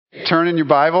Turn in your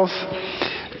Bibles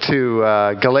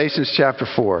to Galatians chapter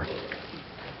 4.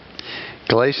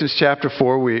 Galatians chapter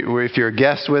 4, if you're a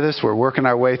guest with us, we're working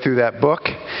our way through that book.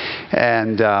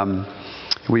 And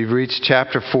we've reached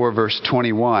chapter 4, verse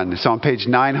 21. It's on page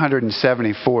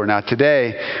 974. Now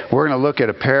today, we're going to look at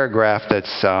a paragraph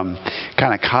that's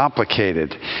kind of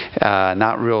complicated,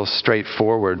 not real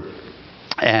straightforward.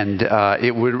 And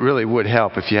it really would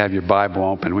help if you have your Bible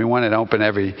open. We want it open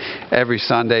every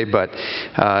Sunday, but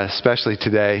especially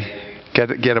today,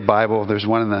 get a Bible. There's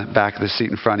one in the back of the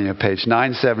seat in front of you, page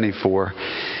 974.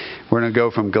 We're going to go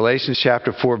from Galatians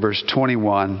chapter 4, verse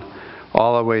 21,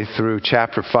 all the way through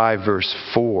chapter 5, verse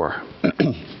 4.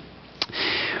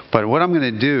 But what I'm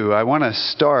going to do, I want to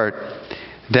start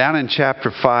down in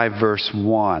chapter 5, verse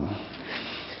 1.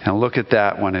 And look at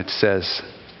that one. It says,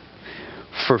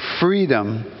 "For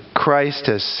freedom, Christ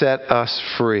has set us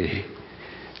free.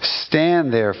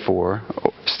 Stand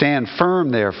firm,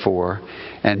 therefore,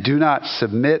 and do not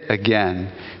submit again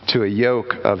to a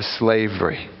yoke of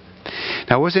slavery."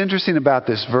 Now, what's interesting about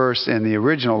this verse in the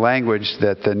original language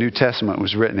that the New Testament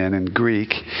was written in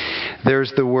Greek,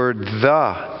 there's the word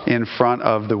 "the" in front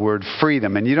of the word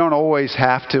freedom. And you don't always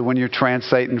have to, when you're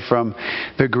translating from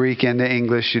the Greek into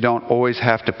English, you don't always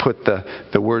have to put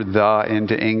the word "the"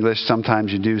 into English.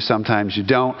 Sometimes you do, sometimes you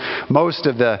don't. Most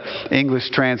of the English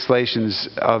translations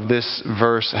of this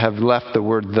verse have left the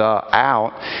word "the"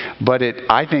 out, but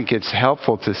I think it's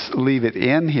helpful to leave it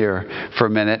in here for a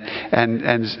minute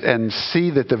and see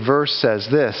that the verse says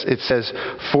this. It says,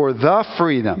 "For the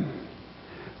freedom,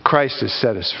 Christ has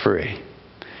set us free."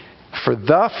 For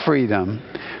the freedom,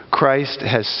 Christ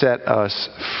has set us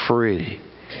free.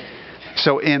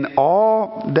 So in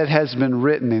all that has been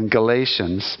written in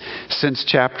Galatians since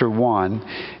chapter 1,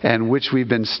 and which we've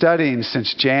been studying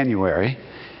since January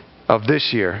of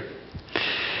this year,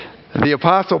 the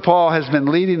Apostle Paul has been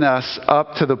leading us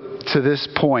up to this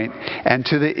point and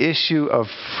to the issue of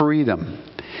freedom.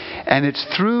 And it's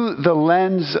through the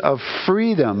lens of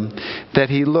freedom that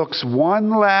he looks one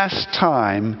last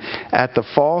time at the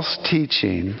false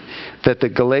teaching that the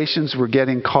Galatians were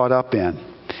getting caught up in.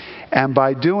 And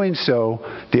by doing so,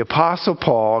 the Apostle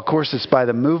Paul, of course it's by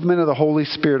the movement of the Holy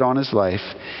Spirit on his life,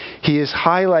 he is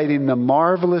highlighting the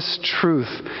marvelous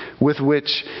truth with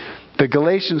which the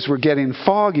Galatians were getting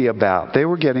foggy about. They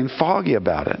were getting foggy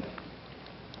about it.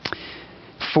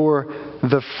 For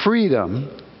the freedom,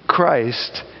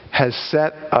 Christ has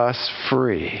set us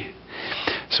free.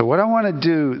 So what I want to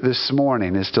do this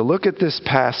morning is to look at this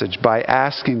passage by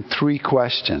asking three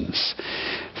questions.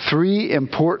 Three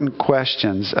important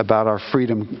questions about our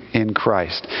freedom in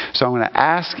Christ. So I'm going to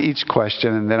ask each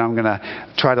question, and then I'm going to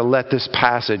try to let this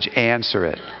passage answer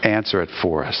it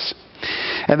for us.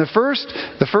 And the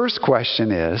first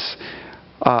question is,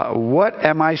 what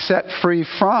am I set free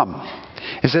from?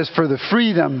 It says, "For the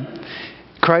freedom,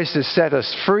 Christ has set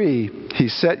us free."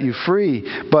 He's set you free.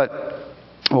 But,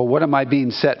 what am I being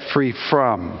set free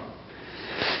from?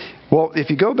 Well,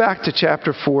 if you go back to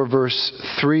chapter 4, verse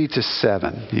 3 to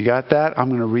 7. You got that? I'm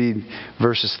going to read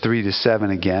verses 3 to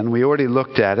 7 again. We already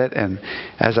looked at it, and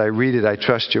as I read it, I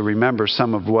trust you'll remember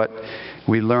some of what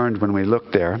we learned when we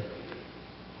looked there.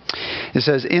 It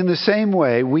says, "In the same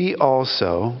way, we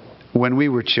also, when we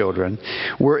were children,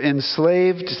 were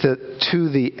enslaved to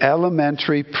the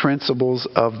elementary principles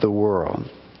of the world.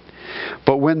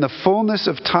 But when the fullness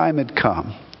of time had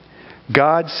come,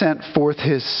 God sent forth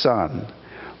His Son,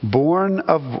 born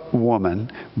of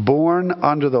woman, born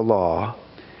under the law,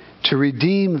 to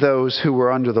redeem those who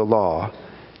were under the law,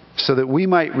 so that we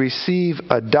might receive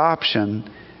adoption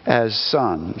as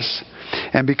sons.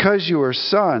 And because you are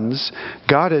sons,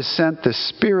 God has sent the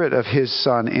Spirit of His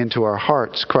Son into our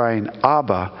hearts, crying,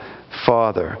 'Abba,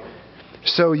 Father.'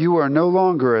 So you are no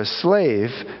longer a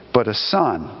slave, but a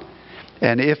son.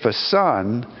 And if a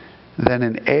son, then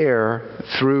an heir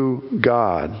through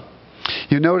God."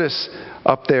 You notice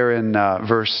up there in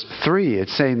verse 3,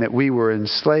 it's saying that we were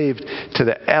enslaved to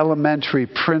the elementary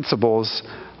principles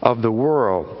of the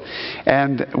world.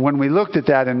 And when we looked at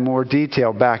that in more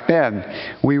detail back then,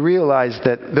 we realized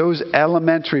that those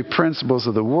elementary principles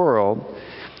of the world,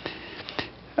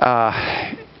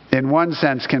 in one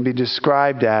sense, can be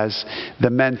described as the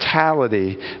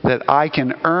mentality that I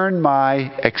can earn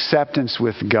my acceptance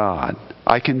with God.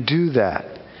 I can do that.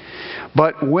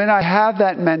 But when I have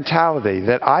that mentality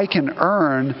that I can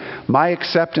earn my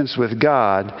acceptance with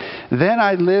God, then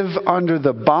I live under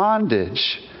the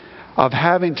bondage of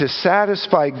having to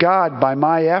satisfy God by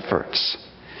my efforts.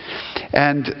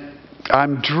 And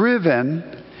I'm driven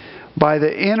by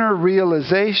the inner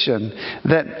realization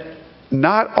that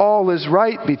not all is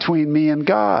right between me and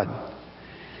God.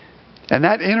 And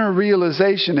that inner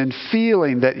realization and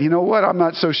feeling that, you know what, I'm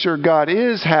not so sure God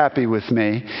is happy with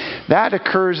me, that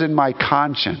occurs in my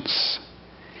conscience.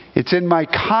 It's in my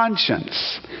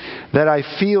conscience that I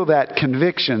feel that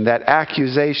conviction, that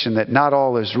accusation that not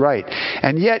all is right.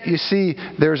 And yet, you see,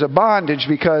 there's a bondage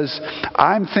because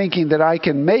I'm thinking that I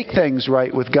can make things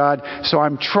right with God, so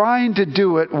I'm trying to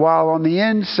do it while on the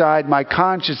inside my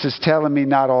conscience is telling me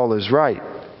not all is right.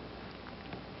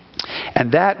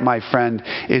 And that, my friend,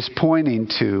 is pointing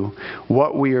to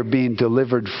what we are being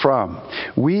delivered from.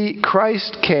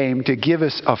 Christ came to give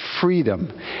us a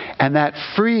freedom, and that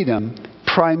freedom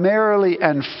primarily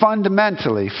and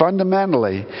fundamentally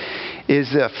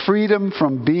is a freedom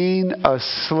from being a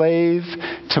slave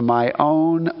to my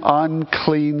own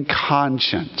unclean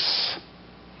conscience.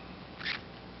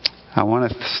 I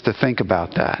want us to think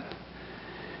about that.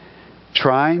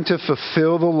 Trying to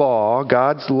fulfill the law,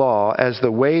 God's law, as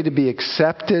the way to be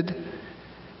accepted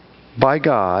by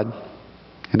God,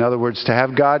 in other words, to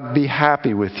have God be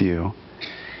happy with you,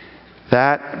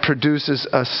 that produces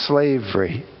a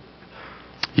slavery.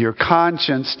 Your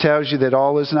conscience tells you that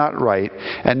all is not right,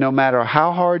 and no matter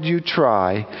how hard you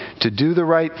try to do the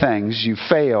right things, you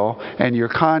fail, and your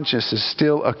conscience is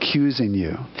still accusing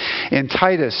you. In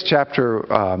Titus chapter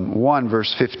 1,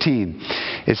 verse 15,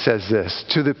 it says this,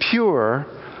 "To the pure,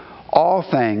 all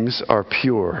things are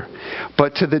pure,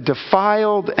 but to the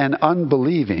defiled and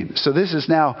unbelieving." So this is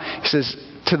now, it says,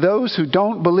 to those who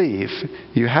don't believe,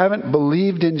 you haven't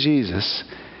believed in Jesus,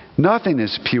 nothing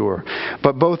is pure,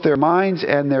 but both their minds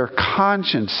and their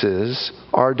consciences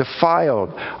are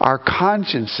defiled. Our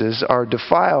consciences are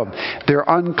defiled. They're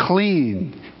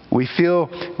unclean. We feel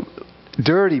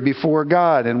dirty before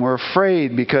God, and we're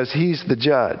afraid because He's the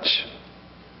judge.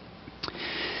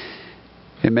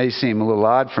 It may seem a little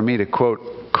odd for me to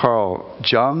quote Carl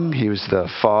Jung. He was the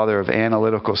father of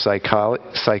analytical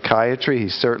psychiatry. He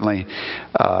certainly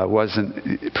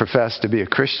wasn't professed to be a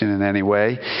Christian in any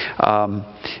way.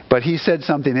 But he said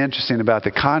something interesting about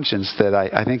the conscience that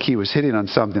I think he was hitting on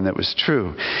something that was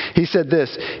true. He said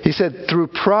this. He said, "Through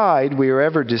pride we are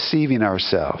ever deceiving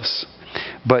ourselves.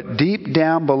 But deep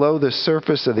down below the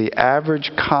surface of the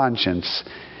average conscience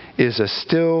is a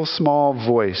still small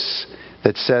voice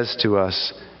that says to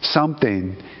us,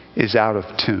 something is out of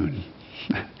tune."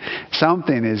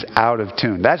 Something is out of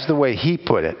tune. That's the way he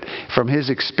put it from his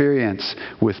experience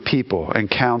with people and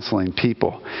counseling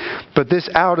people. But this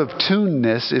out of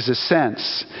tuneness is a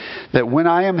sense that when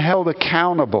I am held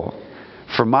accountable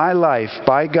for my life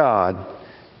by God,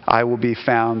 I will be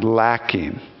found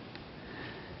lacking.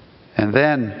 And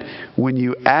then when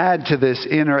you add to this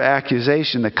inner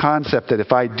accusation the concept that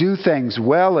if I do things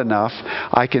well enough,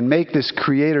 I can make this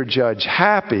creator judge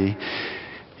happy,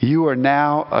 you are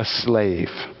now a slave.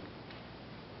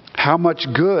 How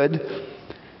much good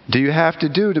do you have to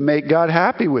do to make God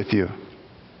happy with you?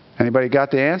 Anybody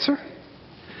got the answer?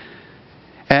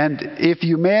 And if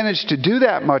you manage to do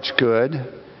that much good,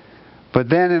 but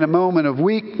then in a moment of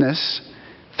weakness,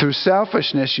 through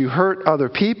selfishness, you hurt other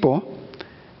people,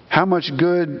 how much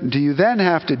good do you then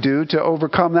have to do to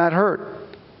overcome that hurt?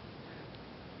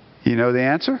 You know the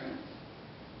answer?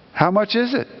 How much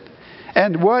is it?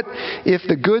 And what if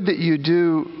the good that you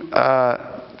do,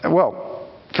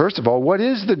 first of all, what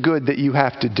is the good that you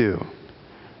have to do?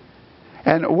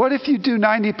 And what if you do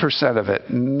 90% of it,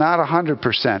 not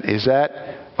 100%? Is that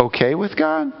okay with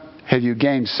God? Have you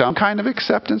gained some kind of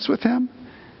acceptance with Him?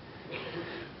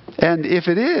 And if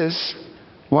it is,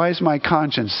 why is my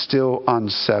conscience still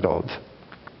unsettled?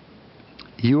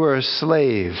 You are a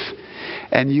slave,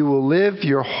 and you will live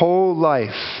your whole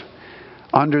life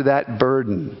under that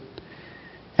burden.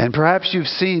 And perhaps you've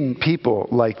seen people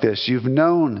like this. You've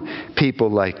known people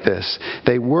like this.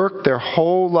 They work their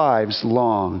whole lives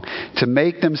long to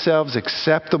make themselves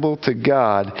acceptable to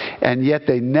God, and yet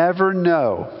they never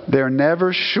know, they're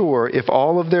never sure if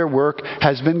all of their work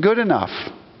has been good enough.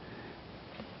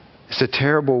 It's a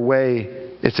terrible way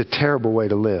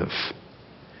to live.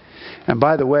 And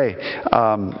by the way,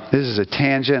 this is a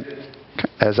tangent,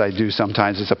 as I do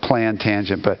sometimes. It's a planned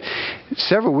tangent. But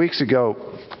several weeks ago,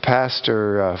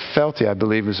 Pastor Felty, I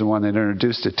believe, is the one that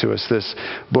introduced it to us, this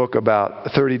book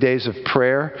about 30 days of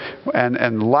prayer.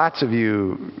 And lots of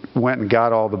you went and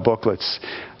got all the booklets.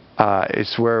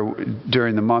 It's where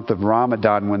during the month of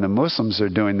Ramadan, when the Muslims are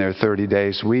doing their 30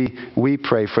 days, we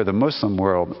pray for the Muslim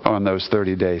world on those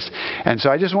 30 days. And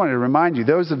so I just wanted to remind you,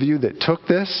 those of you that took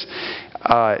this,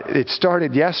 it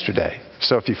started yesterday.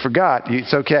 So if you forgot,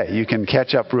 it's okay. You can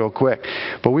catch up real quick.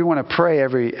 But we want to pray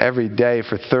every day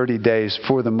for 30 days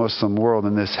for the Muslim world,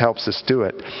 and this helps us do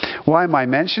it. Why am I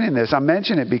mentioning this? I'm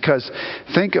mentioning it because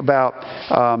think about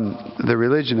the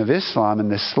religion of Islam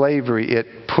and the slavery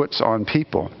it puts on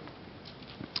people.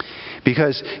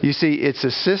 Because, you see, it's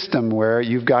a system where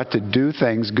you've got to do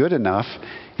things good enough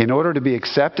in order to be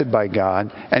accepted by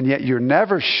God, and yet you're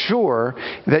never sure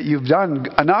that you've done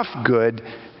enough good,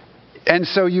 and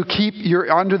so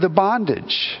you're under the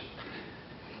bondage.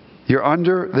 You're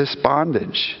under this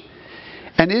bondage.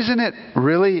 And isn't it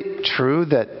really true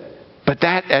that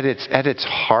at its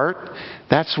heart,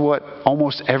 that's what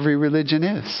almost every religion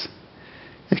is?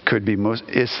 It could be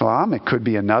Islam. It could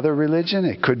be another religion.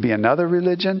 It could be another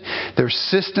religion. There's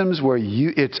systems where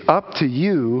it's up to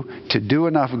you to do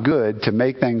enough good to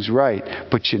make things right,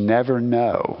 but you never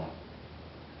know.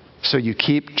 So you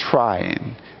keep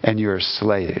trying, and you're a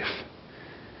slave.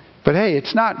 But hey,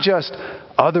 it's not just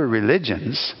other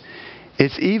religions.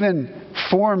 It's even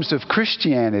forms of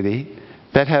Christianity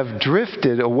that have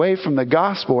drifted away from the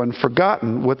gospel and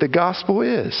forgotten what the gospel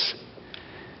is.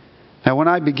 Now, when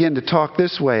I begin to talk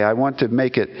this way, I want to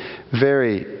make it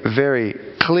very, very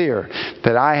clear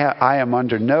that I am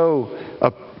under no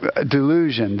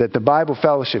delusion that the Bible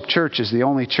Fellowship Church is the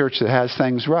only church that has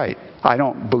things right. I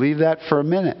don't believe that for a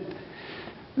minute.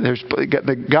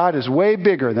 God is way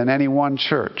bigger than any one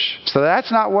church. So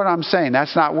that's not what I'm saying.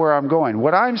 That's not where I'm going.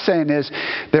 What I'm saying is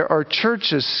there are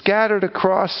churches scattered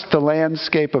across the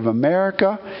landscape of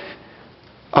America,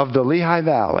 of the Lehigh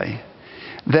Valley,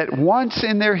 that once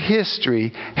in their history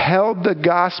held the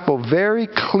gospel very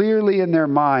clearly in their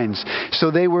minds.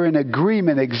 So they were in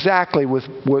agreement exactly with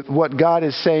what God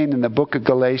is saying in the book of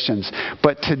Galatians.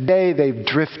 But today they've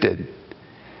drifted.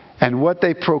 And what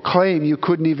they proclaim you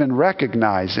couldn't even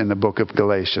recognize in the book of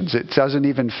Galatians. It doesn't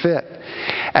even fit.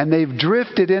 And they've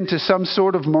drifted into some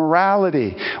sort of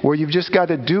morality where you've just got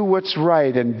to do what's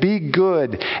right and be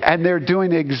good. And they're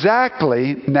doing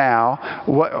exactly now,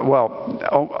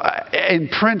 in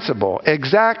principle,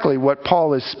 exactly what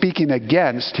Paul is speaking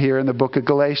against here in the book of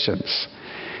Galatians.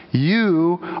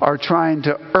 You are trying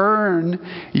to earn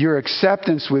your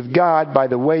acceptance with God by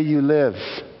the way you live.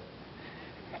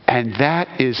 And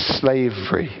that is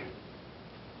slavery.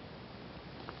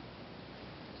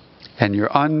 And your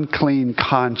unclean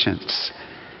conscience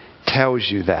tells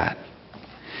you that.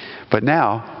 But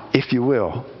now, if you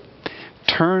will,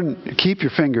 keep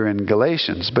your finger in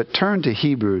Galatians, but turn to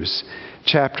Hebrews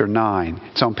chapter 9.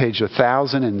 It's on page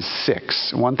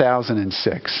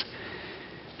 1006.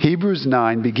 Hebrews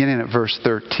 9, beginning at verse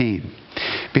 13.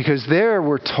 Because there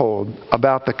we're told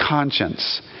about the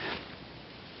conscience.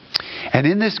 And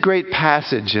in this great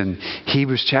passage in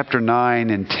Hebrews chapter 9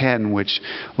 and 10, which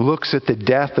looks at the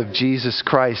death of Jesus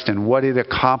Christ and what it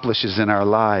accomplishes in our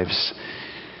lives,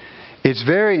 it's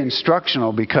very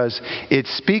instructional because it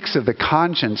speaks of the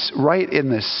conscience right in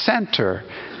the center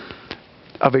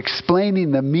of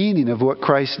explaining the meaning of what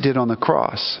Christ did on the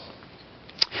cross.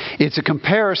 It's a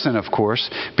comparison, of course,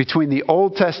 between the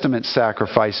Old Testament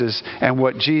sacrifices and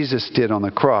what Jesus did on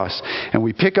the cross. And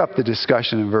we pick up the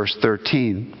discussion in verse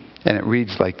 13. And it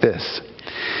reads like this.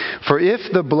 For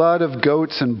if the blood of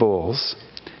goats and bulls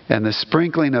and the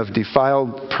sprinkling of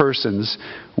defiled persons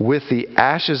with the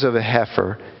ashes of a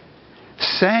heifer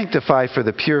sanctify for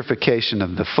the purification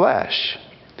of the flesh,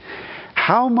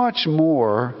 how much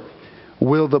more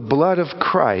will the blood of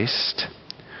Christ,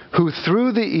 who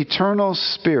through the eternal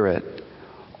Spirit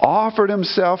offered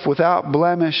himself without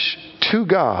blemish to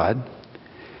God,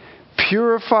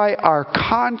 purify our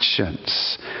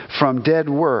conscience from dead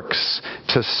works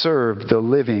to serve the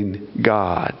living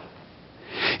God?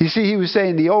 You see, he was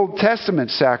saying the Old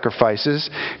Testament sacrifices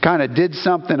kind of did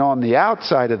something on the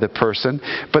outside of the person,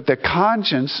 but the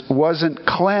conscience wasn't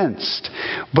cleansed.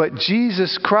 But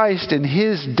Jesus Christ in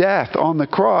his death on the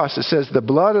cross, it says the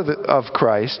blood of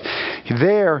Christ,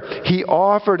 there he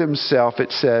offered himself,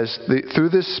 it says, through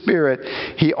the Spirit,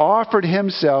 he offered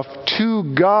himself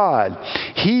to God.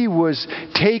 He was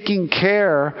taking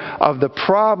care of the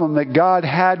problem that God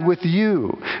had with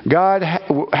you. God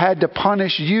had to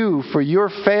punish you for your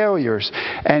failures.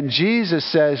 And Jesus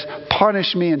says,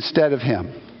 punish me instead of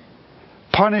him.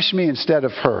 Punish me instead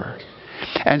of her.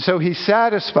 And so he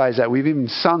satisfies that. We've even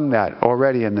sung that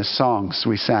already in the songs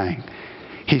we sang.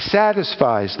 He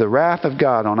satisfies the wrath of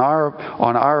God on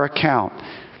our account.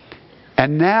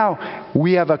 And now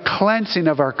we have a cleansing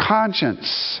of our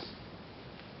conscience.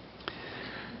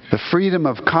 The freedom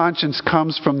of conscience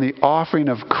comes from the offering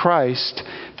of Christ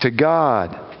to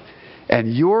God.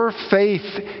 And your faith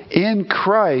in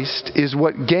Christ is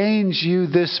what gains you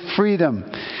this freedom.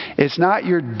 It's not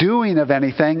your doing of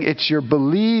anything, it's your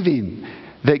believing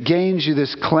that gains you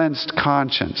this cleansed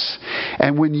conscience.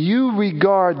 And when you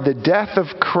regard the death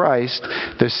of Christ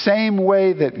the same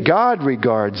way that God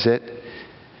regards it,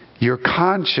 your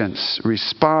conscience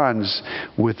responds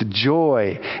with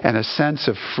joy and a sense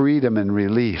of freedom and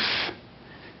relief.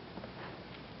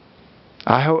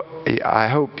 I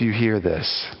hope you hear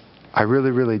this. I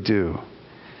really, really do.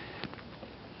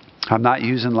 I'm not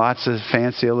using lots of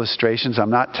fancy illustrations. I'm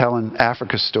not telling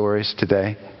Africa stories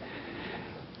today.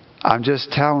 I'm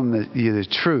just telling you the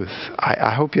truth.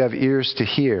 I hope you have ears to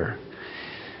hear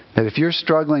that if you're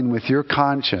struggling with your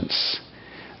conscience,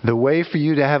 the way for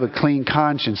you to have a clean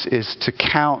conscience is to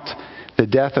count the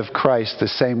death of Christ the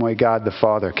same way God the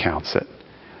Father counts it.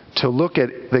 To look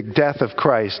at the death of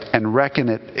Christ and reckon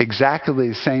it exactly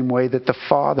the same way that the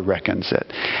Father reckons it.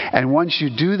 And once you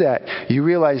do that, you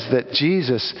realize that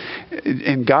Jesus,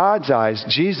 in God's eyes,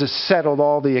 Jesus settled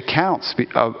all the accounts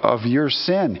of your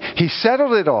sin. He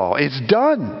settled it all. It's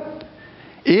done.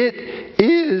 It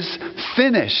is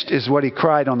finished, is what He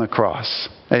cried on the cross.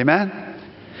 Amen?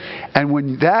 And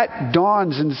when that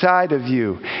dawns inside of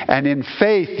you, and in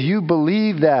faith you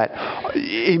believe that,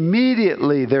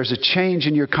 immediately there's a change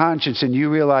in your conscience and you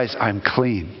realize, I'm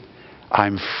clean,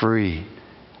 I'm free,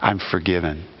 I'm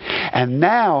forgiven. And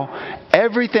now,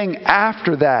 everything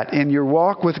after that in your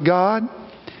walk with God,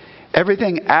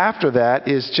 everything after that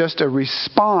is just a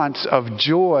response of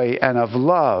joy and of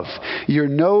love. You're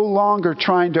no longer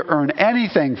trying to earn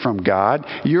anything from God.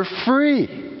 You're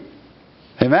free.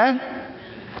 Amen?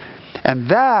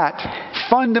 And that,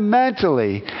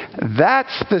 fundamentally,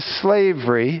 that's the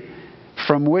slavery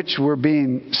from which we're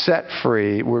being set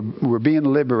free. We're being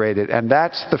liberated. And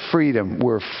that's the freedom.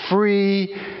 We're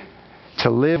free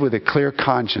to live with a clear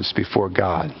conscience before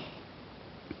God.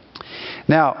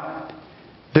 Now,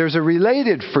 there's a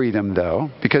related freedom, though,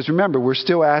 because remember, we're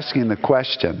still asking the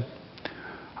question,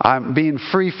 I'm being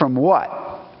free from what?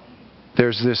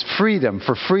 There's this freedom.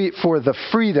 For the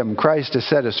freedom, Christ has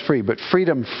set us free. But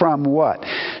freedom from what?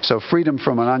 So freedom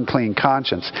from an unclean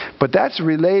conscience. But that's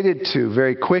related to,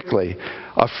 very quickly,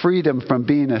 a freedom from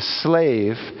being a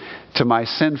slave to my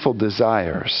sinful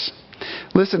desires.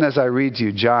 Listen as I read to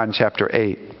you John chapter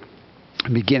 8,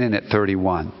 beginning at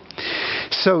 31.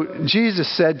 So Jesus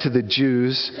said to the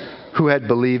Jews who had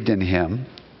believed in Him,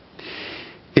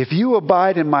 "If you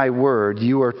abide in my word,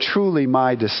 you are truly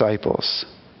my disciples.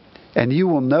 And you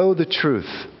will know the truth,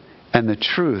 and the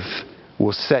truth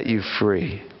will set you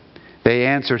free." They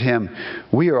answered Him,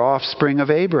 "We are offspring of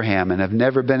Abraham and have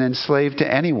never been enslaved to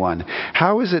anyone.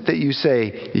 How is it that you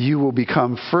say you will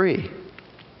become free?"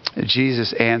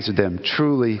 Jesus answered them,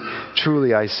 "Truly,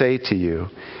 truly I say to you,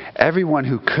 everyone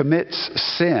who commits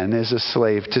sin is a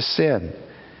slave to sin.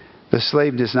 The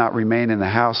slave does not remain in the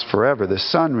house forever. The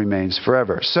Son remains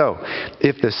forever. So,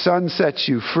 if the Son sets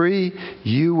you free,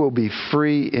 you will be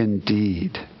free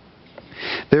indeed."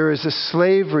 There is a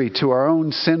slavery to our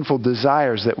own sinful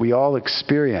desires that we all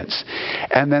experience.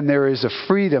 And then there is a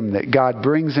freedom that God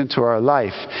brings into our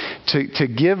life to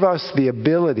give us the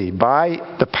ability, by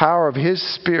the power of His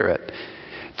Spirit,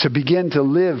 to begin to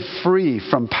live free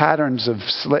from patterns of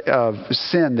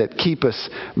sin that keep us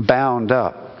bound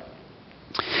up.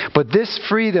 But this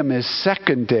freedom is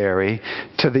secondary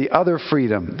to the other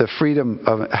freedom, the freedom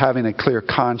of having a clear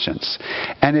conscience.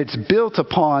 And it's built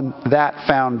upon that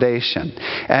foundation.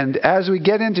 And as we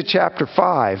get into chapter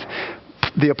 5,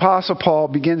 the Apostle Paul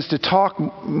begins to talk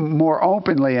more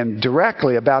openly and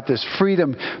directly about this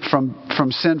freedom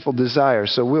from sinful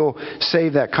desires. So we'll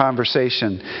save that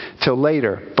conversation till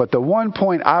later. But the one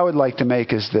point I would like to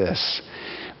make is this,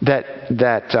 that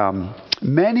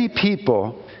many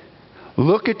people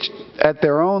look at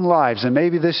their own lives, and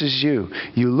maybe this is you.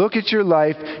 You look at your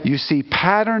life, you see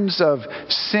patterns of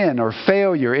sin or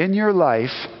failure in your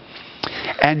life,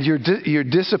 and you're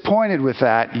disappointed with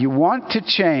that. You want to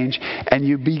change, and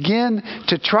you begin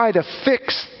to try to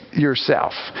fix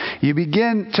yourself. You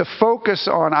begin to focus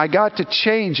on, I got to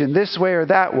change in this way or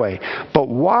that way. But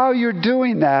while you're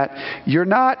doing that, you're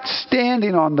not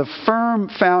standing on the firm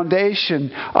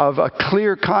foundation of a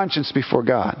clear conscience before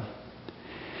God.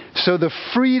 So the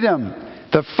freedom,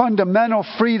 the fundamental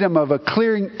freedom of a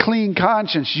clean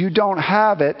conscience, you don't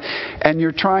have it, and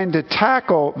you're trying to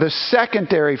tackle the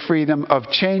secondary freedom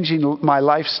of changing my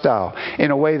lifestyle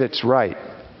in a way that's right.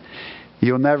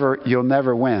 You'll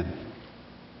never win.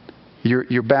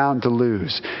 You're bound to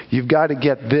lose. You've got to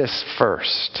get this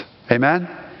first. Amen?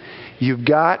 You've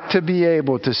got to be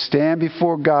able to stand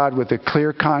before God with a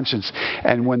clear conscience.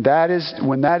 And when that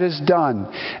is done,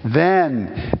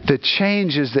 then the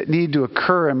changes that need to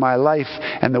occur in my life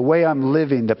and the way I'm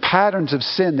living, the patterns of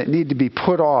sin that need to be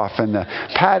put off and the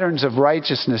patterns of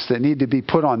righteousness that need to be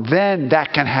put on, then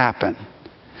that can happen.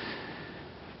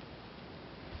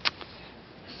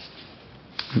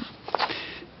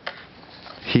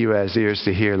 He who has ears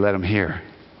to hear, let him hear.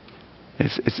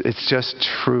 It's just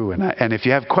true. And if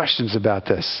you have questions about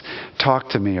this, talk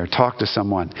to me or talk to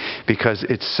someone, because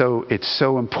it's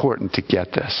so important to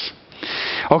get this.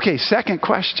 Okay, second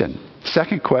question.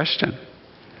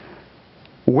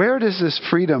 Where does this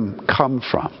freedom come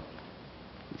from?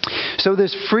 So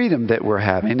this freedom that we're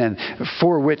having and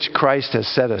for which Christ has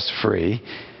set us free,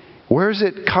 where does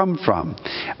it come from?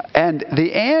 And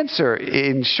the answer,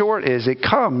 in short, is it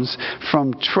comes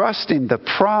from trusting the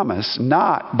promise,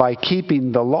 not by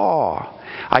keeping the law.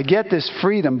 I get this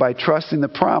freedom by trusting the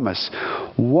promise.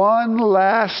 One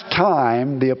last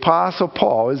time, the Apostle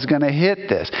Paul is going to hit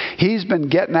this. He's been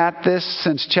getting at this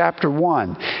since chapter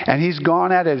 1. And he's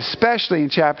gone at it especially in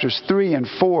chapters 3 and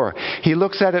 4. He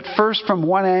looks at it first from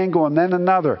one angle and then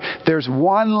another. There's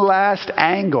one last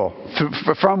angle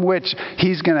from which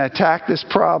he's going to attack this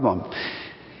problem.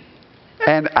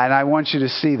 And I want you to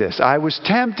see this. I was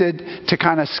tempted to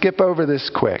kind of skip over this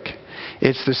quick.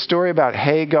 It's the story about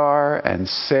Hagar and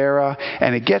Sarah,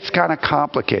 and it gets kind of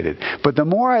complicated. But the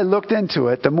more I looked into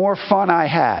it, the more fun I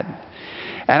had.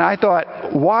 And I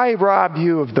thought, why rob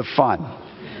you of the fun?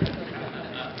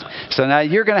 So now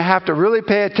you're going to have to really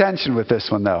pay attention with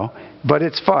this one, though. But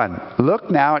it's fun.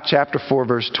 Look now at chapter 4,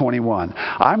 verse 21.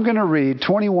 I'm going to read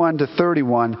 21 to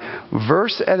 31,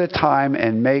 verse at a time,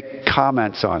 and make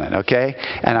comments on it, okay?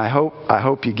 And I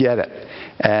hope you get it.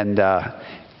 And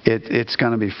it's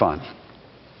going to be fun.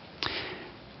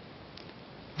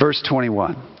 Verse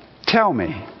 21. Tell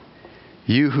me,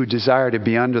 you who desire to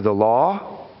be under the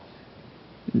law,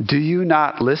 do you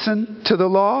not listen to the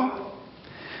law?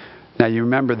 Now you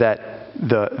remember that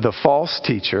the false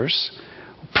teachers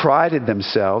prided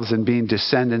themselves in being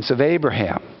descendants of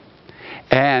Abraham.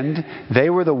 And they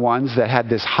were the ones that had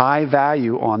this high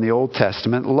value on the Old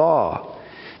Testament law.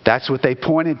 That's what they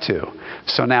pointed to.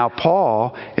 So now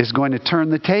Paul is going to turn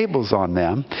the tables on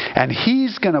them, and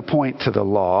he's going to point to the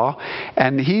law,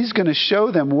 and he's going to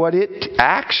show them what it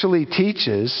actually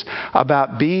teaches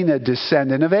about being a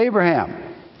descendant of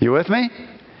Abraham. You with me?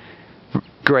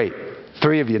 Great.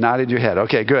 3 of you nodded your head.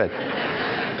 Okay, good.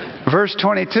 Verse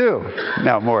 22.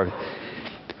 Now more.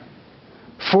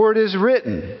 For it is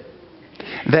written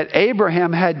that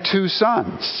Abraham had 2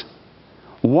 sons,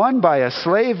 one by a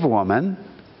slave woman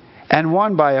and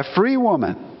one by a free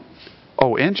woman.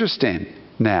 Oh, interesting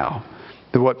now,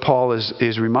 what Paul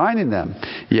is reminding them.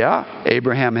 Yeah,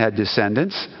 Abraham had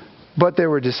descendants, but there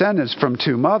were descendants from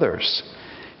 2 mothers.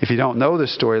 If you don't know the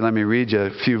story, let me read you a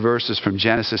few verses from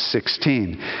Genesis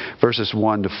 16, verses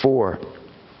 1 to 4.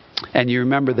 And you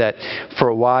remember that for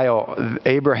a while,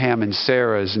 Abraham and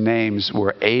Sarah's names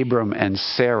were Abram and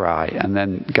Sarai, and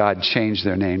then God changed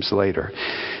their names later.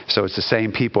 So it's the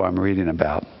same people I'm reading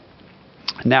about.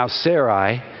 Now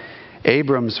Sarai,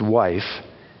 Abram's wife,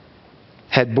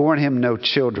 had borne him no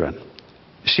children.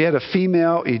 She had a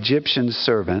female Egyptian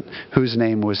servant whose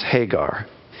name was Hagar.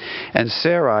 And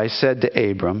Sarai said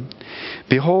to Abram,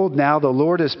 Behold, now the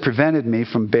Lord has prevented me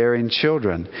from bearing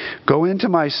children. Go into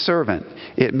my servant.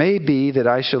 It may be that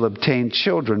I shall obtain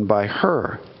children by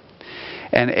her.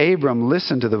 And Abram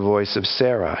listened to the voice of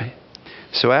Sarai.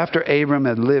 So after Abram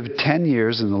had lived 10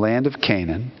 years in the land of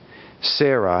Canaan,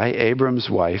 Sarai, Abram's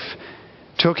wife,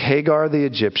 took Hagar the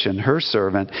Egyptian, her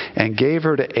servant, and gave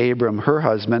her to Abram, her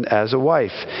husband, as a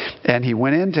wife. And he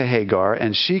went in to Hagar,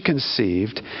 and she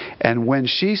conceived. And when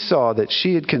she saw that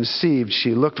she had conceived,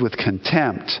 she looked with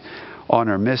contempt on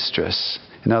her mistress.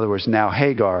 In other words, now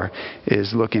Hagar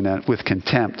is looking with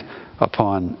contempt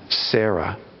upon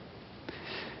Sarah.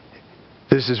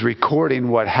 This is recording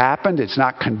what happened. It's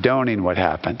not condoning what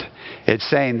happened. It's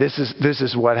saying this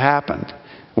is what happened.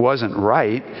 It wasn't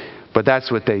right, but that's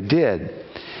what they did.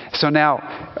 So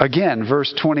now, again,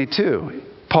 verse 22,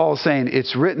 Paul's saying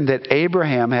it's written that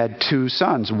Abraham had 2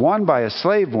 sons, one by a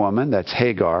slave woman, that's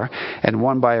Hagar, and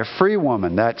one by a free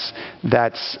woman, that's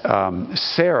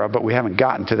Sarah, but we haven't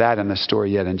gotten to that in the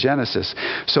story yet in Genesis.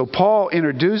 So Paul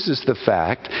introduces the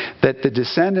fact that the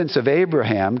descendants of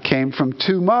Abraham came from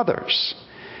 2 mothers.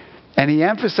 And he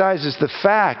emphasizes the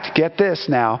fact, get this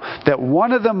now, that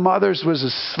one of the mothers was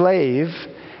a slave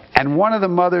and one of the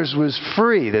mothers was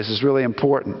free. This is really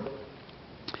important.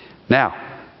 Now,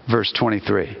 verse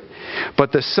 23.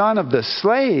 But the son of the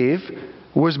slave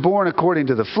was born according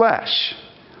to the flesh,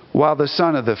 while the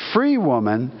son of the free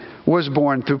woman was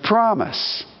born through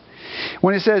promise.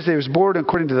 When it says they was born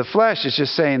according to the flesh, it's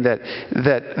just saying that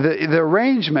the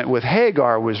arrangement with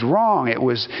Hagar was wrong. It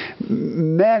was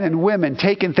men and women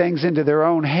taking things into their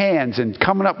own hands and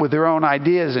coming up with their own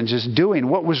ideas and just doing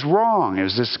what was wrong. It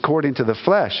was just according to the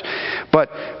flesh. But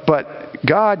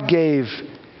God gave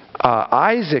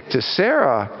Isaac to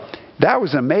Sarah. That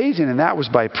was amazing, and that was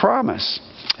by promise.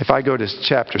 If I go to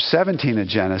chapter 17 of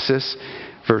Genesis,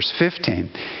 verse 15,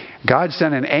 God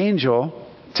sent an angel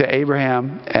to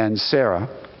Abraham and Sarah,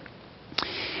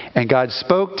 and God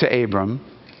spoke to Abram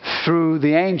through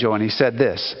the angel, and he said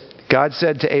this. God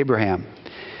said to Abraham,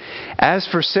 "As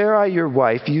for Sarai your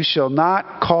wife, you shall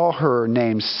not call her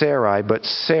name Sarai, but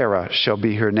Sarah shall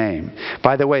be her name."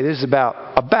 By the way, this is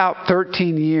about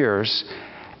 13 years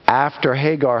after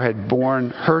Hagar had born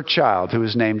her child, who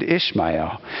was named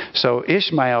Ishmael. So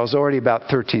Ishmael is already about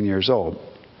 13 years old.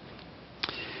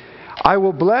 "I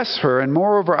will bless her, and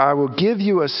moreover I will give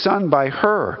you a son by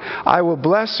her. I will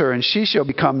bless her, and she shall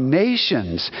become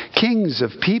nations. Kings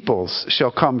of peoples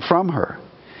shall come from her."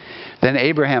 Then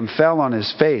Abraham fell on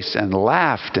his face and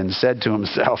laughed and said to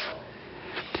himself,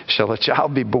 "Shall a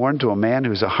child be born to a man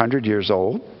who is 100 years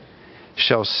old?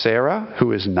 Shall Sarah,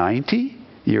 who is 90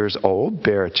 years old,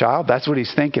 bear a child?" That's what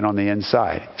he's thinking on the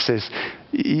inside. He says,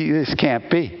 this can't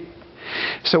be.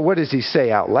 So what does he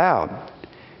say out loud?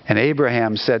 And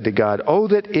Abraham said to God, "Oh,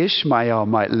 that Ishmael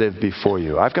might live before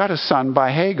you. I've got a son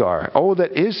by Hagar. Oh,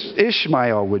 that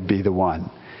Ishmael would be the one."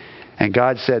 And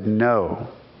God said, "No.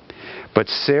 But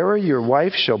Sarah, your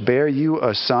wife, shall bear you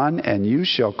a son, and you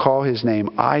shall call his name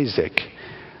Isaac.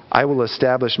 I will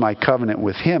establish my covenant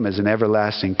with him as an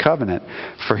everlasting covenant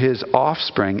for his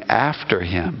offspring after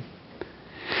him."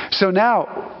 So now,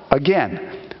 again,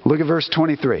 look at verse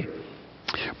 23.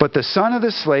 "But the son of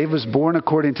the slave was born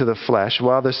according to the flesh,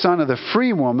 while the son of the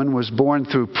free woman was born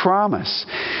through promise."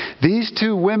 These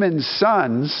two women's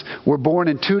sons were born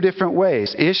in two different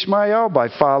ways. Ishmael by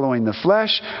following the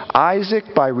flesh,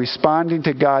 Isaac by responding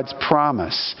to God's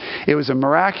promise. It was a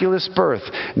miraculous birth,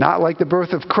 not like the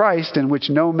birth of Christ, in which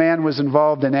no man was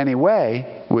involved in any way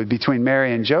between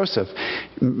Mary and Joseph.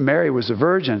 Mary was a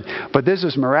virgin, but this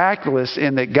was miraculous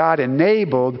in that God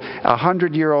enabled a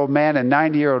 100-year-old man and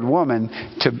 90-year-old woman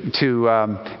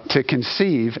to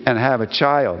conceive and have a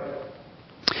child.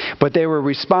 But they were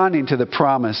responding to the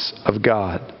promise of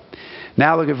God.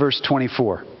 Now look at verse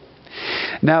 24.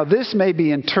 "Now this may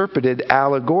be interpreted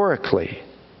allegorically.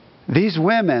 These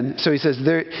women," so he says,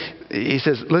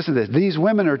 listen to this. "These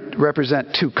women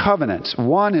represent two covenants.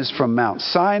 One is from Mount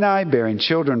Sinai, bearing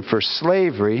children for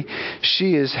slavery.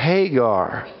 She is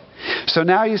Hagar." So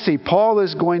now you see, Paul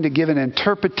is going to give an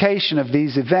interpretation of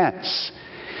these events.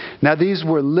 Now, these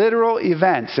were literal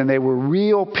events, and they were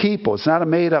real people. It's not a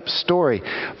made-up story.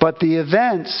 But the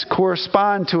events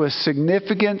correspond to a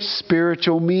significant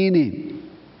spiritual meaning.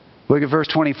 Look at verse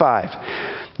 25.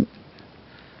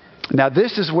 Now,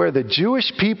 this is where the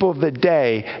Jewish people of the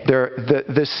day,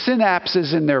 the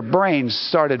synapses in their brains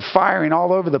started firing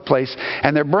all over the place,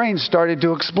 and their brains started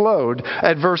to explode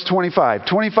at verse 25.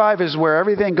 25 is where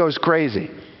everything goes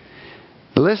crazy.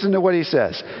 Listen to what he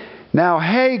says. "Now,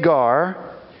 Hagar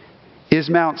is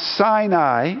Mount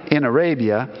Sinai in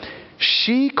Arabia.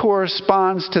 She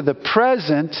corresponds to the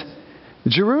present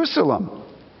Jerusalem,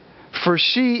 for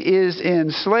she is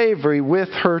in slavery with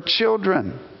her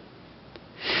children."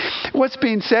 What's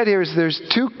being said here is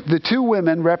the two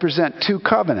women represent two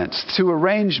covenants, two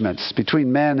arrangements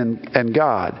between man and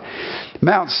God.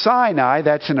 Mount Sinai,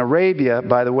 that's in Arabia,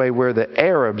 by the way, where the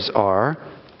Arabs are,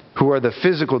 who are the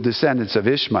physical descendants of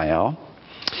Ishmael.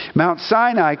 Mount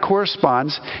Sinai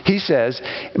corresponds, he says,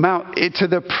 to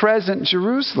the present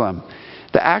Jerusalem,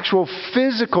 the actual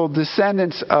physical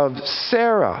descendants of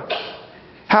Sarah.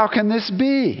 How can this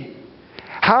be?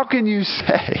 How can you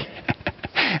say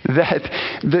that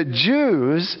the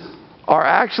Jews are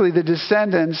actually the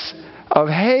descendants of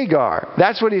Hagar?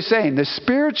 That's what he's saying. The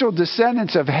spiritual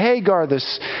descendants of Hagar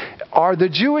are the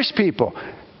Jewish people.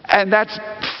 And that's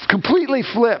completely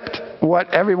flipped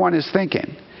what everyone is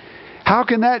thinking. How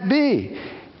can that be?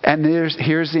 And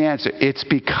here's the answer. It's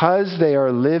because they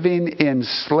are living in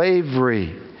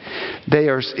slavery. They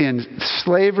are in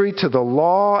slavery to the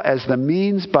law as the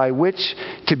means by which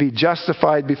to be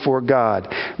justified before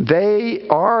God. They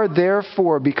are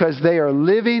therefore, because they are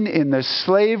living in the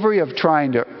slavery of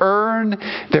trying to earn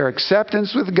their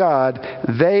acceptance with God,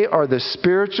 they are the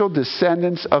spiritual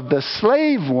descendants of the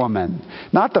slave woman.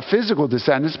 Not the physical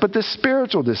descendants, but the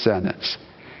spiritual descendants.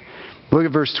 Look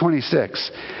at verse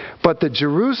 26. "But the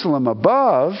Jerusalem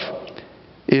above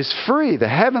is free. The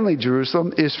heavenly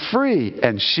Jerusalem is free,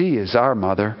 and she is our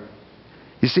mother.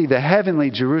 You see, the heavenly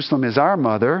Jerusalem is our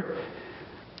mother,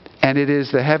 and it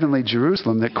is the heavenly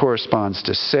Jerusalem that corresponds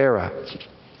to Sarah.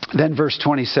 Then verse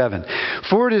 27,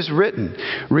 for it is written,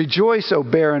 rejoice, O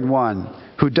barren one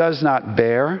who does not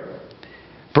bear.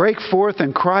 Break forth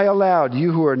and cry aloud,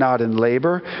 you who are not in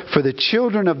labor, for the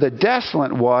children of the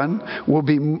desolate one will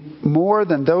be more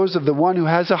than those of the one who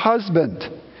has a husband.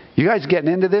 You guys getting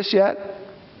into this yet?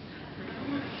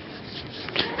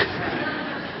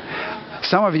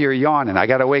 Some of you are yawning. I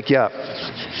got to wake you up.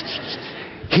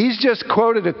 He's just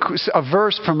quoted a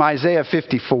verse from Isaiah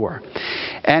 54.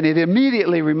 And it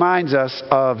immediately reminds us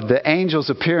of the angel's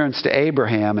appearance to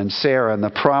Abraham and Sarah and the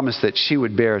promise that she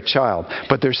would bear a child.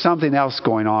 But there's something else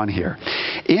going on here.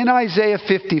 In Isaiah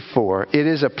 54, it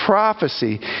is a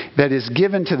prophecy that is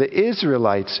given to the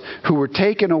Israelites who were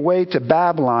taken away to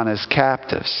Babylon as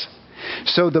captives.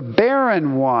 So the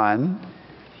barren one,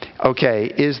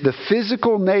 is the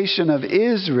physical nation of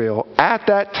Israel at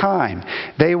that time.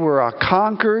 They were a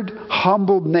conquered,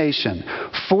 humbled nation,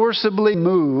 forcibly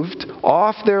moved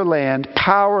off their land,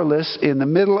 powerless in the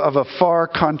middle of a far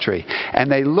country.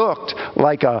 And they looked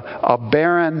like a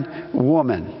barren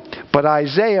woman. But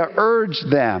Isaiah urged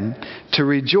them to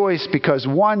rejoice because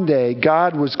one day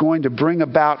God was going to bring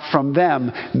about from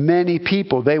them many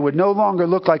people. They would no longer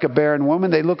look like a barren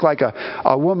woman. They looked like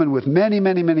a woman with many,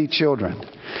 many, many children.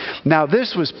 Now,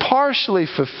 this was partially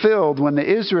fulfilled when the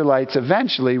Israelites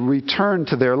eventually returned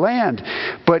to their land.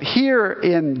 But here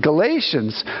in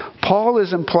Galatians, Paul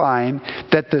is implying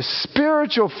that the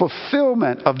spiritual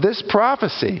fulfillment of this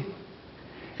prophecy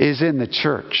is in the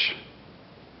church.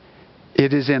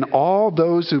 It is in all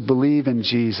those who believe in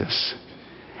Jesus.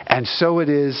 And so it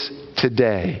is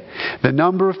today. The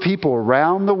number of people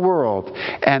around the world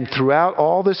and throughout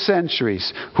all the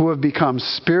centuries who have become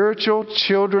spiritual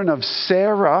children of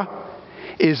Sarah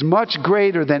is much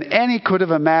greater than any could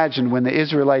have imagined when the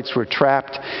Israelites were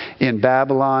trapped in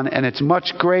Babylon, and it's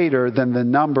much greater than the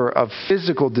number of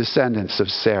physical descendants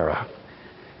of Sarah.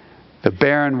 The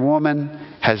barren woman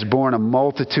has borne a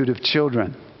multitude of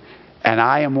children, and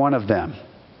I am one of them.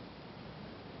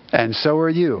 And so are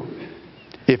you,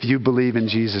 if you believe in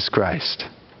Jesus Christ.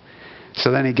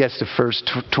 So then he gets to verse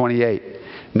 28.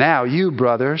 Now you,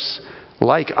 brothers,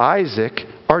 like Isaac,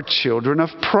 are children of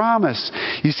promise.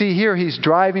 You see, here he's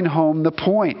driving home the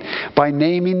point by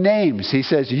naming names. He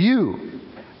says, you,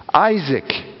 Isaac,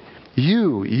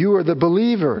 you are the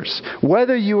believers.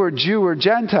 Whether you are Jew or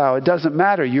Gentile, it doesn't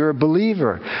matter. You're a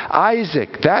believer.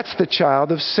 Isaac, that's the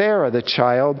child of Sarah, the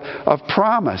child of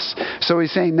promise. So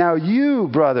he's saying, now you,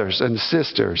 brothers and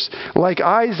sisters, like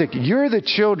Isaac, you're the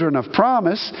children of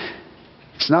promise.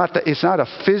 It's not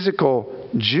a physical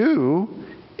Jew.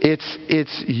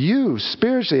 It's you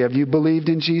spiritually. Have you believed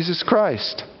in Jesus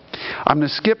Christ? I'm going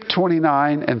to skip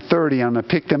 29 and 30. I'm going to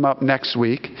pick them up next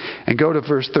week and go to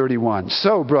verse 31.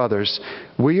 So, brothers,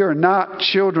 we are not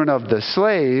children of the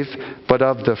slave, but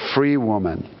of the free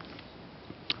woman.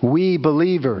 We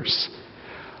believers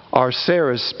are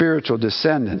Sarah's spiritual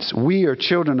descendants. We are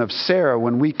children of Sarah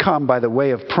when we come by the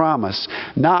way of promise,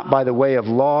 not by the way of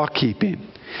law keeping.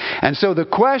 And so the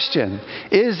question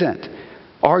isn't,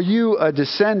 are you a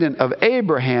descendant of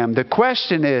Abraham? The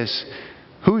question is,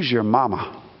 who's your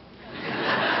mama?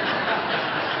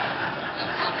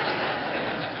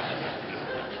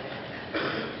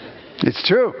 It's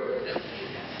true.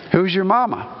 Who's your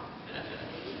mama?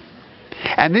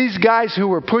 And these guys who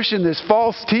were pushing this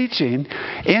false teaching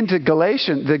into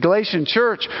the Galatian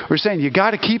church were saying, you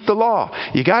got to keep the law.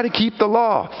 You got to keep the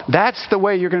law. That's the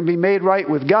way you're going to be made right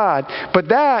with God. But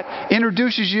that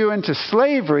introduces you into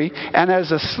slavery. And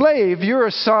as a slave, you're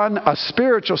a son, a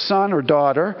spiritual son or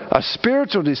daughter, a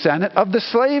spiritual descendant of the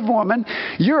slave woman.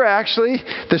 You're actually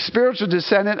the spiritual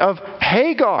descendant of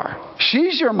Hagar.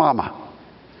 She's your mama.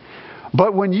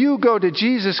 But when you go to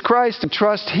Jesus Christ and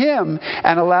trust Him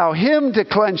and allow Him to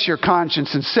cleanse your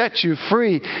conscience and set you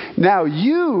free, now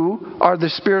you are the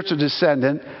spiritual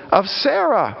descendant of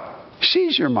Sarah.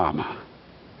 She's your mama.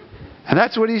 And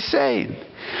that's what he's saying.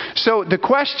 So the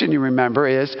question, you remember,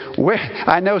 is,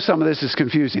 I know some of this is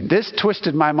confusing. This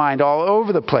twisted my mind all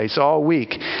over the place all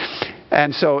week.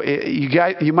 And so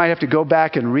you might have to go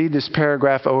back and read this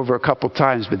paragraph over a couple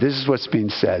times, but this is what's being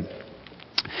said.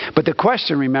 But the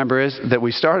question, remember, is that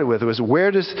we started with was,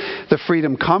 where does the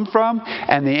freedom come from?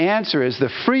 And the answer is, the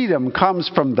freedom comes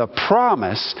from the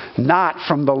promise, not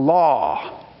from the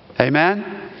law.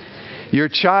 Amen? You're a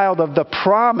child of the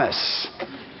promise.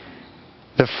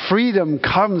 The freedom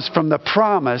comes from the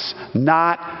promise,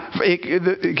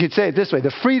 you could say it this way, the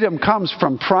freedom comes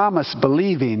from promise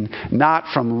believing, not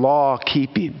from law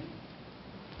keeping.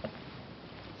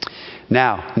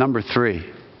 Now, number 3.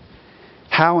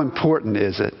 How important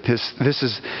is it? This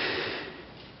is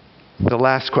the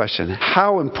last question.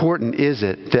 How important is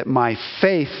it that my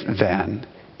faith then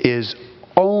is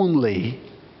only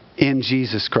in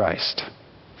Jesus Christ?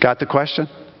 Got the question?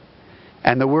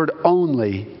 And the word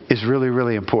only is really,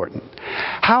 really important.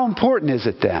 How important is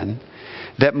it then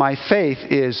that my faith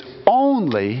is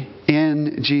only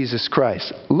in Jesus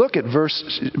Christ? Look at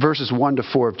verses 1 to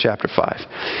 4 of chapter 5.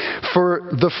 For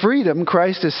the freedom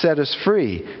Christ has set us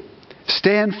free.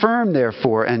 Stand firm,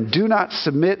 therefore, and do not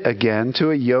submit again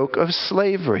to a yoke of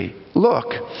slavery.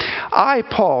 Look, I,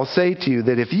 Paul, say to you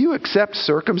that if you accept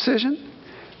circumcision,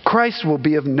 Christ will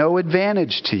be of no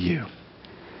advantage to you.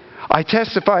 I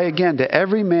testify again to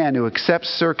every man who accepts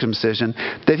circumcision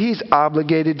that he's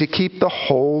obligated to keep the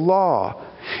whole law.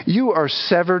 You are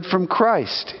severed from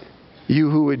Christ, you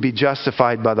who would be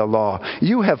justified by the law.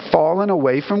 You have fallen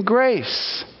away from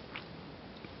grace.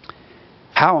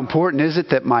 How important is it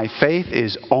that my faith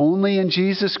is only in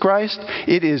Jesus Christ?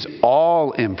 It is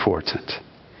all important.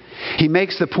 He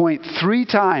makes the point 3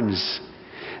 times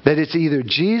that it's either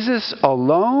Jesus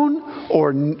alone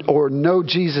or no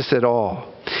Jesus at all.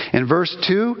 In verse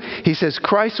 2, he says,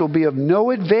 Christ will be of no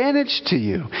advantage to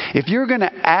you. If you're going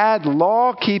to add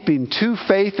law keeping to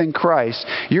faith in Christ,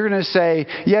 you're going to say,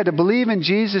 yeah, to believe in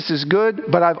Jesus is good,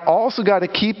 but I've also got to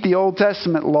keep the Old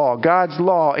Testament law, God's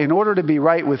law, in order to be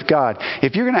right with God.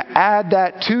 If you're going to add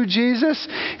that to Jesus,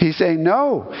 he's saying,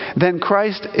 no, then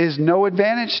Christ is no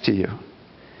advantage to you.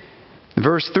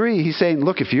 Verse 3, he's saying,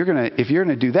 look, if you're going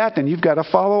to do that, then you've got to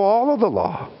follow all of the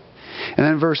law. And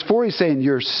then verse 4, he's saying,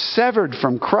 you're severed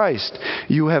from Christ.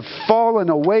 You have fallen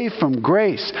away from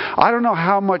grace. I don't know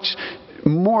how much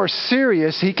more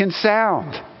serious he can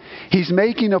sound. He's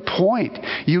making a point.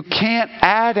 You can't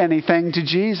add anything to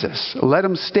Jesus. Let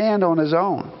him stand on his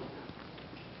own.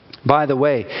 By the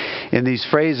way, in these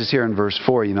phrases here in verse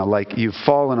 4, like you've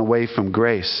fallen away from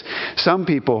grace, some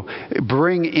people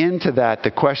bring into that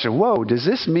the question, whoa, does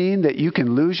this mean that you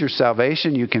can lose your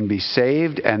salvation, you can be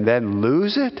saved and then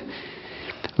lose it?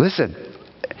 Listen,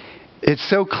 it's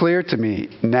so clear to me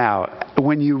now.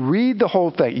 When you read the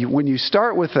whole thing, when you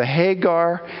start with the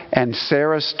Hagar and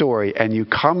Sarah story and you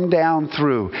come down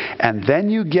through and then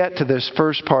you get to this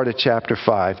first part of chapter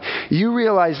 5, you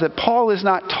realize that Paul is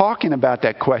not talking about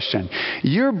that question.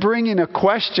 You're bringing a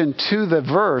question to the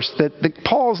verse that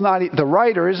the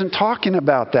writer isn't talking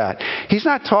about that. He's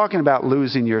not talking about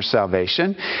losing your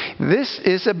salvation. This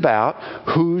is about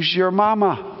who's your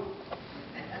mama.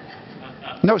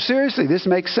 No, seriously, this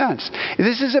makes sense.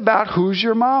 This is about who's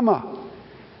your mama.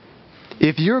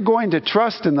 If you're going to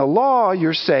trust in the law,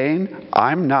 you're saying,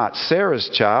 I'm not Sarah's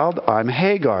child, I'm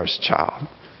Hagar's child.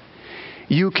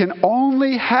 You can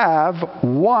only have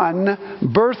one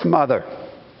birth mother.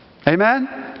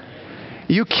 Amen?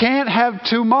 You can't have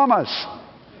 2 mamas.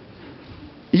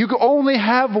 You can only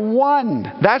have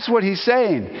one. That's what he's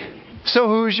saying. So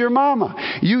who's your mama?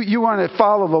 You want to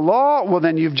follow the law? Well,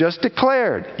 then you've just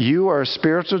declared you are a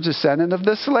spiritual descendant of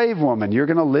the slave woman. You're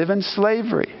going to live in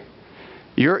slavery.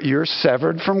 You're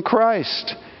severed from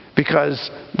Christ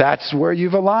because that's where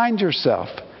you've aligned yourself.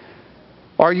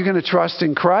 Are you going to trust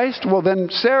in Christ? Well, then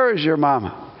Sarah's your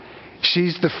mama.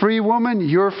 She's the free woman.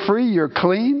 You're free. You're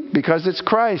clean because it's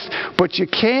Christ. But you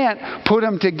can't put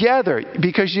them together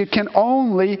because you can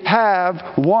only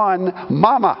have one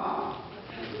mama.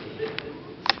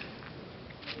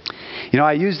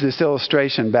 I used this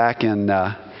illustration back in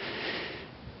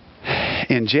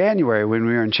January when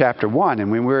we were in chapter 1. And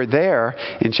when we were there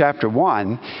in chapter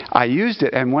 1, I used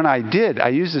it. And when I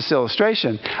used this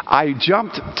illustration, I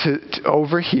jumped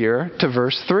over here to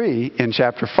verse 3 in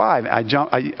chapter 5.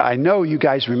 I know you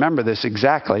guys remember this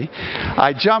exactly.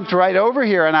 I jumped right over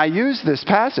here and I used this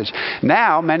passage.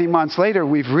 Now, many months later,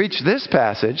 we've reached this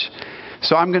passage.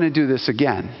 So I'm going to do this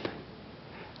again,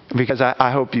 because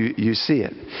I hope you see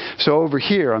it. So over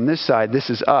here on this side, this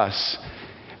is us.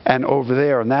 And over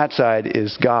there on that side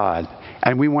is God.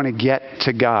 And we want to get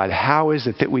to God. How is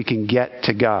it that we can get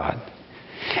to God?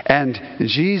 And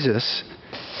Jesus,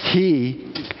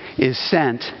 he is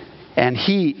sent, and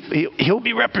he'll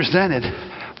be represented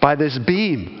by this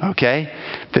beam, okay?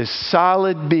 This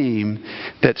solid beam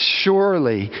that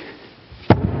surely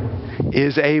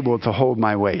is able to hold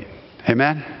my weight.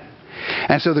 Amen?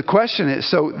 And so the question is,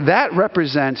 so that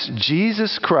represents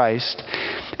Jesus Christ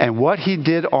and what he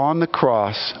did on the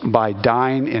cross by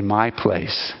dying in my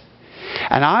place.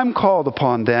 And I'm called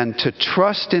upon then to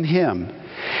trust in him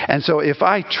And so if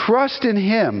I trust in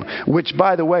Him, which,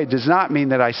 by the way, does not mean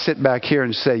that I sit back here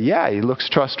and say, yeah, He looks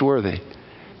trustworthy.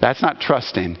 That's not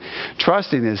trusting.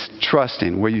 Trusting is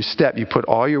trusting, where you put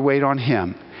all your weight on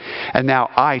Him. And now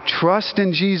I trust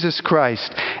in Jesus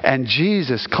Christ, and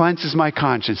Jesus cleanses my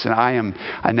conscience, and I'm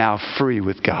now free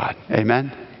with God.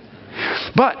 Amen?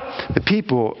 But the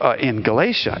people in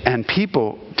Galatia and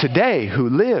people today who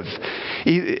live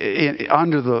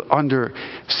under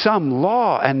some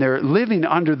law, and they're living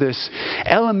under this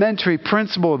elementary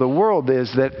principle of the world,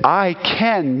 is that I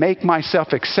can make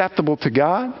myself acceptable to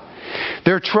God.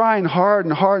 They're trying hard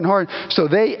and hard and hard, so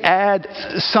they add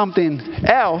something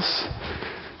else.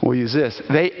 We'll use this.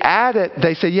 They add it.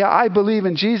 They say, yeah, I believe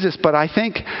in Jesus, but I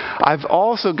think I've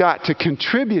also got to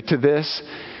contribute to this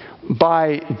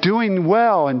by doing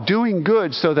well and doing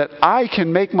good so that I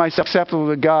can make myself acceptable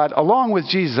to God along with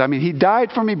Jesus. I mean, He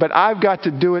died for me, but I've got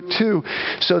to do it too.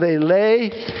 So they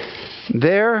lay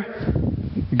their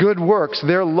good works,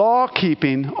 their law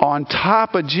keeping, on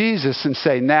top of Jesus and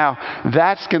say, now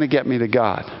that's going to get me to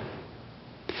God.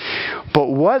 But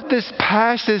what this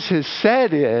passage has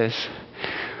said is,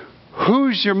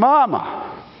 who's your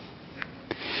mama?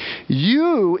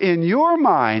 You, in your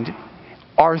mind,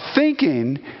 are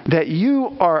thinking that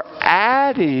you are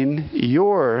adding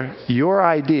your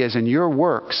ideas and your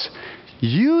works.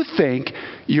 You think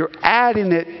you're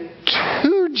adding it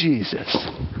to Jesus.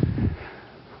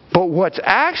 But what's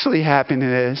actually happening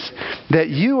is that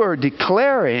you are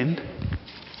declaring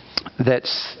that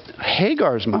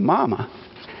Hagar's my mama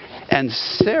and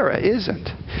Sarah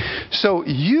isn't. So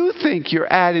you think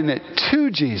you're adding it to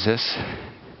Jesus,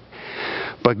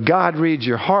 but God reads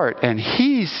your heart, and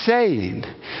He's saying,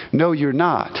 no, you're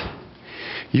not.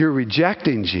 You're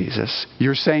rejecting Jesus.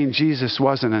 You're saying Jesus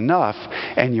wasn't enough,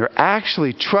 and you're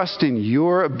actually trusting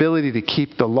your ability to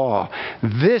keep the law.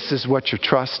 This is what you're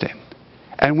trusting.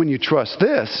 And when you trust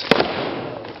this,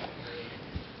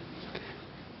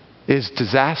 is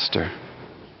disaster.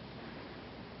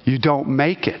 You don't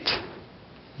make it.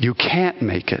 You can't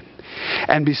make it.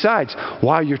 And besides,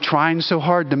 while you're trying so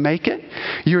hard to make it,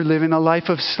 you're living a life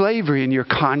of slavery and your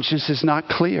conscience is not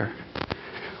clear.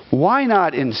 Why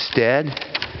not instead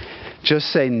just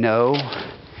say no?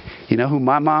 You know who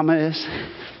my mama is?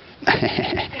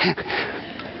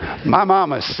 My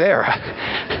mama's Sarah.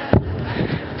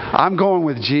 I'm going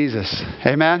with Jesus.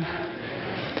 Amen?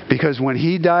 Because when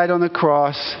He died on the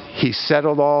cross, He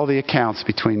settled all the accounts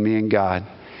between me and God.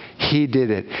 He did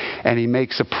it. And He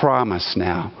makes a promise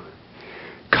now.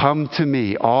 Come to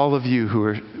me, all of you who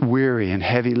are weary and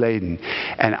heavy laden,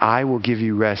 and I will give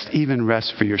you rest, even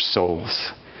rest for your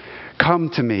souls. Come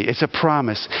to me. It's a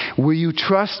promise. Will you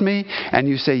trust me? And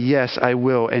you say, yes, I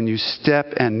will. And you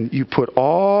step and you put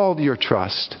all your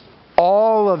trust,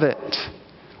 all of it,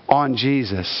 on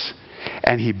Jesus.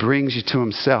 And He brings you to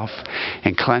Himself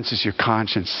and cleanses your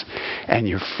conscience. And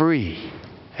you're free.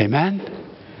 Amen?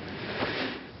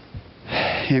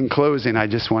 In closing, I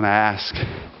just want to ask,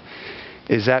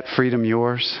 is that freedom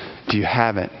yours? Do you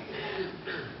have it?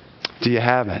 Do you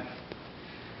have it?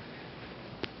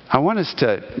 I want us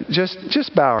to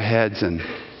just bow our heads, and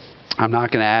I'm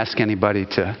not going to ask anybody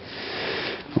to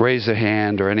raise a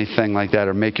hand or anything like that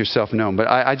or make yourself known, but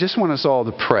I just want us all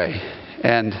to pray.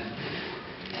 And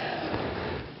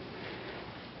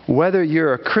whether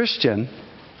you're a Christian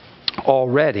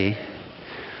already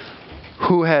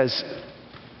who has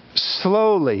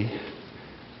slowly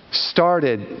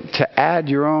started to add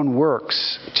your own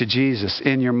works to Jesus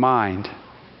in your mind.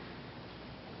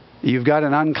 You've got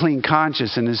an unclean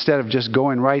conscience, and instead of just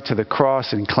going right to the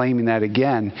cross and claiming that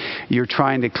again, you're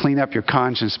trying to clean up your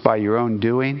conscience by your own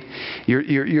doing.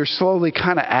 You're slowly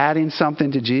kind of adding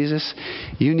something to Jesus.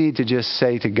 You need to just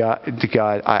say to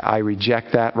God, I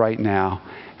reject that right now,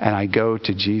 and I go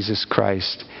to Jesus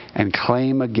Christ and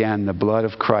claim again the blood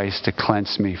of Christ to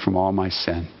cleanse me from all my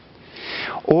sin.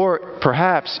 Or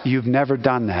perhaps you've never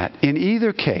done that. In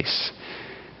either case,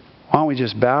 why don't we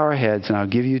just bow our heads, and I'll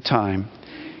give you time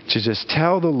to just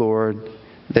tell the Lord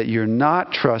that you're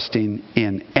not trusting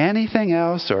in anything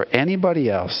else or anybody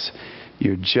else.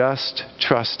 You're just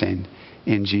trusting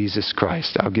in Jesus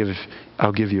Christ. I'll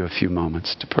give you a few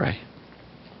moments to pray.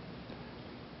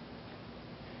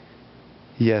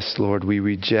 Yes, Lord, we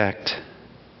reject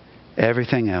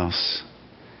everything else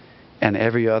and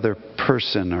every other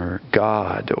person or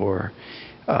God or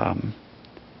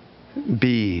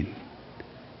being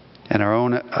and our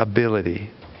own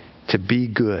ability to be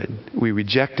good. We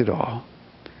reject it all.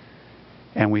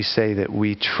 And we say that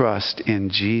we trust in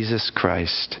Jesus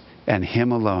Christ and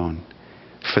Him alone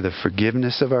for the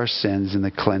forgiveness of our sins and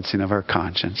the cleansing of our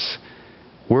conscience.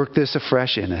 Work this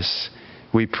afresh in us.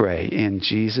 we pray in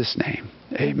Jesus' name.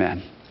 Amen.